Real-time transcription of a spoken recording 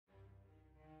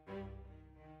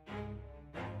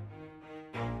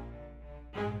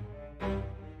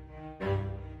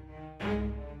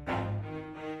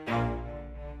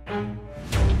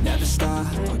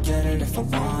get it if I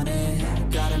want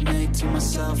it. Gotta make to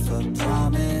myself a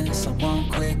promise. I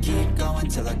won't quit, keep going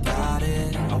till I got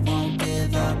it. I won't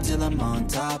give up till I'm on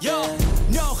top. Yo,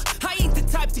 no, I ain't the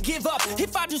type to give up.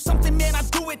 If I do something, man, I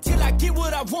do it till I get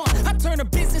what I want. I turn a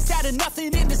business out of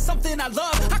nothing into something I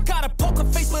love. I got a poker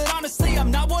face, but honestly,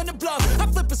 I'm not one to bluff. I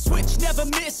flip a switch, never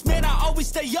miss, man, I always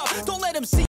stay up. Don't let them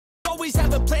see. Always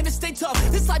have a plan to stay tough.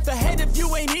 This life ahead of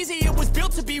you ain't easy, it was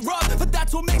built to be rough. But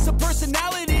that's what makes a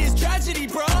personality, is tragedy,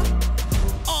 bruh.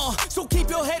 So keep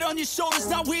your head on your shoulders.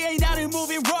 Now we ain't out here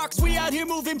moving rocks, we out here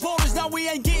moving boulders. Now we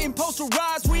ain't getting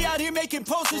posterized, we out here making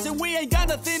posters. And we ain't got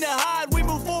nothing to hide, we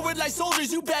move forward like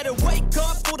soldiers. You better wake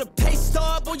up for the pay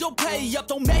stub, or you'll pay up.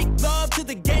 Don't make love to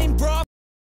the game, bruh.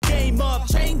 Game up,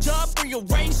 change up,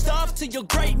 rearrange stuff to your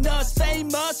greatness.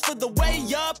 Famous for the way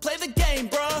up, play the game,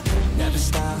 bruh. Never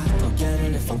stop, I'll get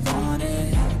it if I want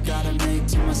it. Gotta make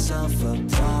to myself a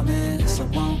promise. I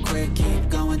won't quit, keep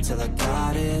going till I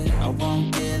got it. I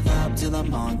won't give up till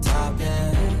I'm on top,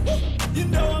 yeah. You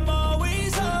know I'm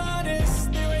always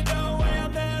honest, there ain't no way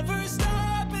I'm ever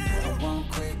stopping. I won't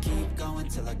quit, keep going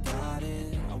till I got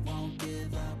it. I won't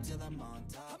give up till I'm on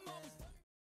top, yeah.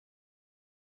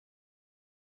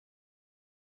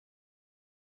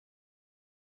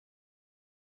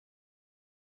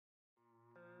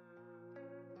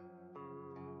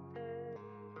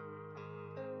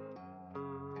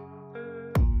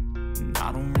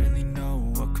 I don't really know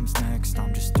what comes next.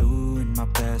 I'm just doing my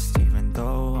best, even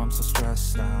though I'm so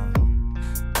stressed out.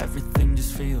 Everything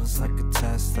just feels like a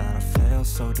test that I fail,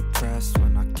 so depressed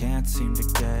when I can't seem to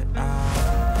get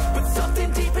out. But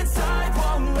something deep inside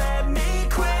won't let me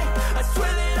quit. I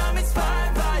swear that I'm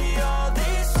inspired by all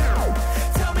this shit.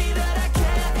 Tell me that I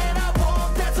can and I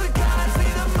won't. That's what guides me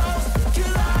the most. Your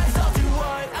lies, I'll do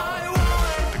what I want.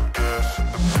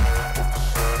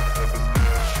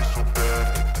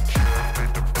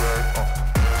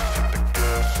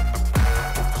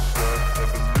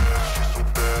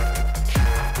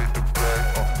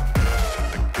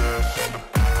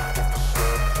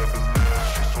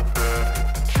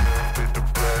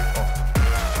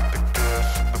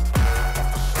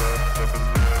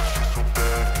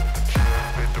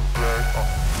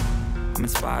 I'm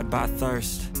inspired by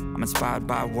thirst, I'm inspired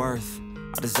by worth.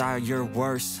 I desire your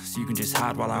worst, so you can just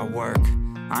hide while I work.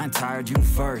 I ain't tired, you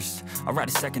first. I'll write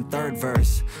a second, third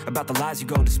verse about the lies you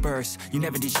go disperse. You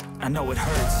never did shit, I know it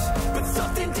hurts. But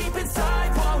something deep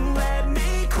inside won't let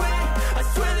me quit. I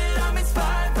swear that I'm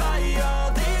inspired by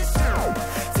all this shit.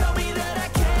 Tell me that I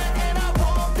can and I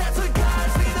won't. That's what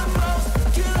guides me the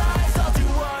most. Your lies, I'll do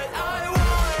what I want.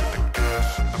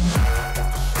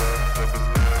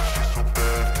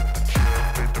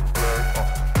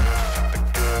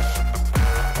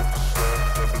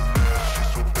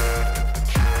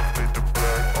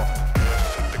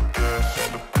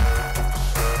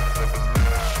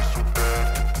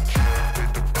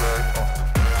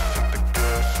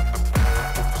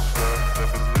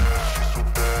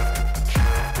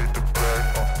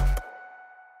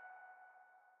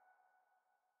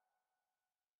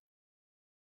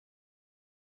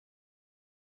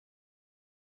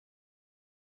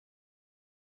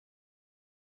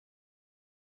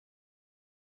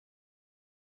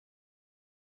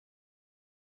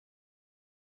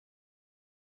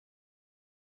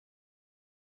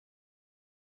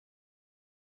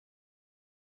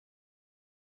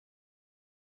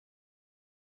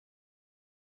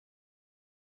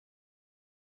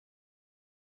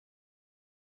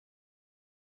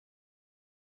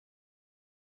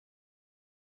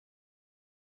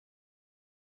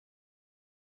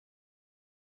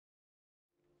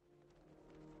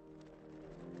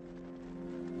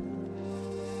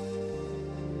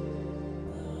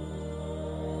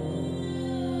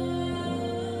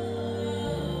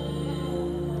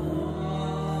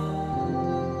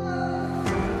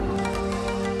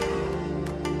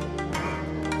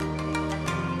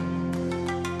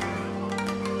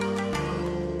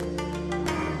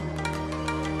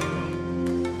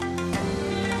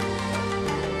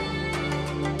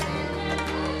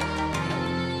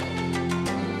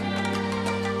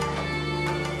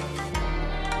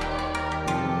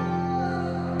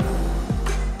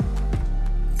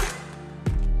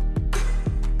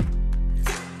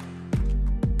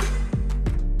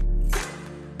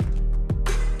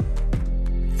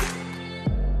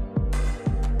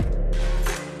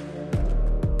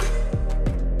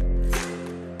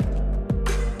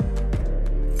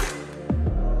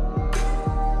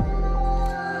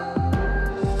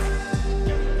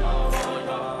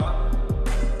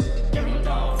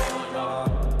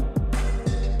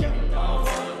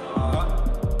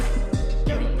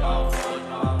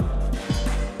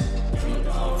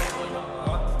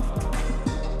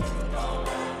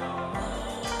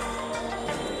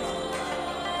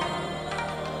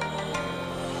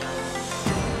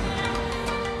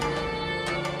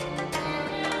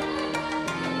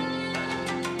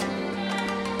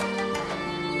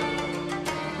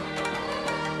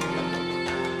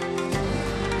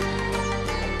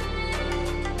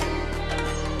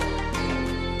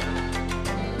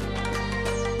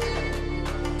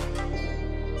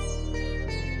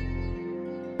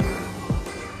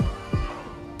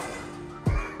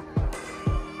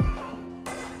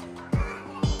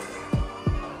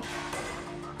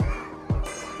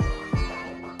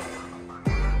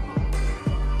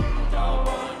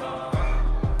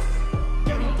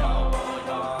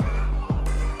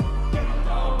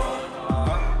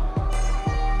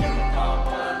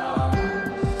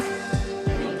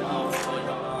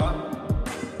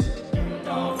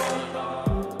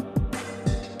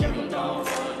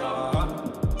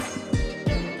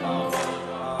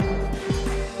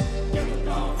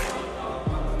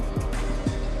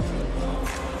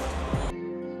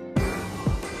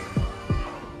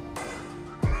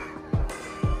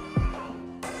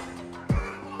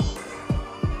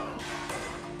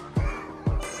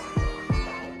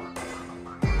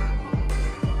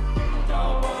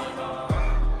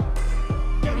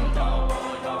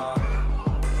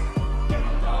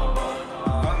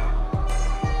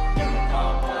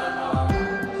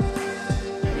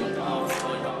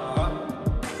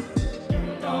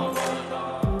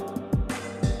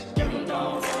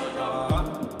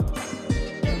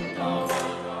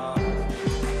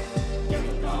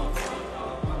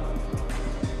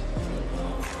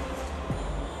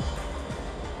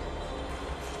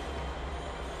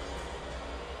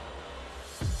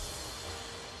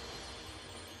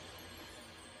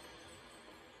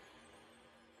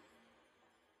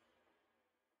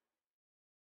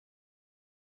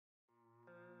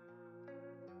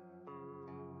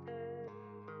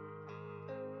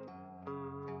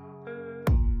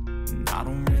 I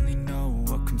don't really know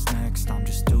what comes next. I'm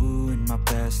just doing my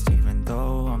best, even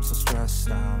though I'm so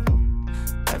stressed out.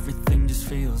 Everything just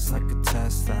feels like a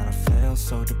test that I fail,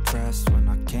 so depressed when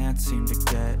I can't seem to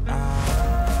get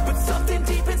out. But something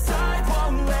deep inside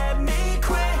won't let me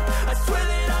quit. I swear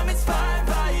that I'm inspired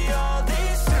by all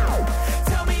this shit.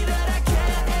 Tell me that I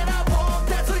can and I won't.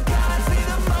 That's what guides me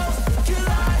the most. Your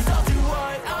lies, I'll do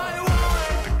what I want.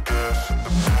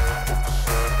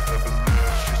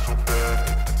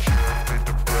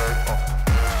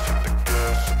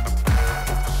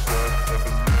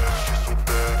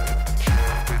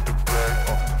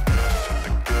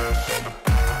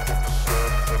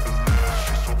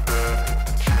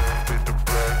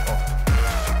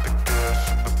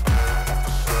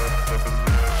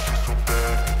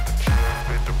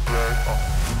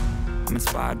 I'm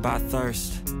inspired by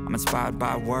thirst, I'm inspired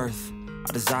by worth.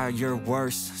 I desire your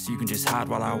worst, so you can just hide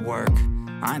while I work.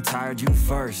 I ain't tired, you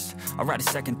first. I'll write a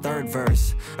second, third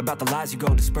verse about the lies you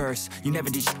go disperse. You never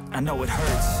did shit, I know it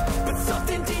hurts. But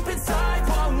something deep inside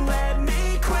won't let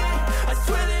me quit. I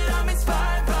swear that I'm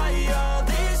inspired by all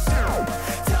this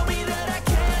shit. Tell me that I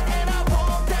can and I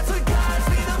won't. That's what guides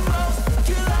me the most.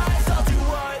 Your lies, I'll do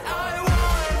what I want.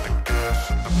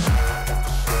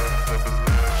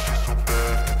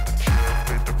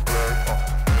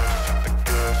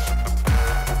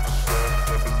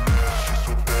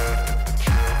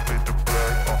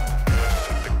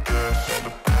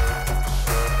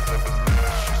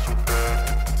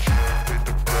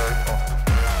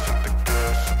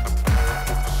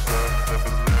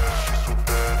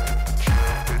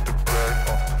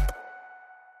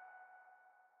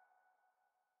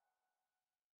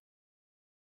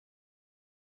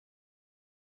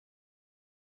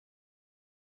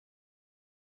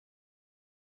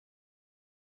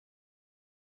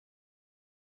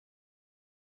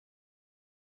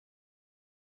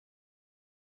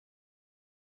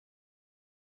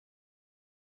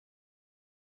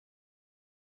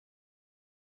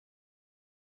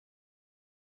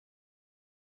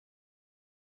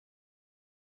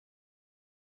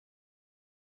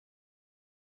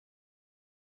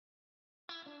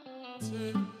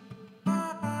 Take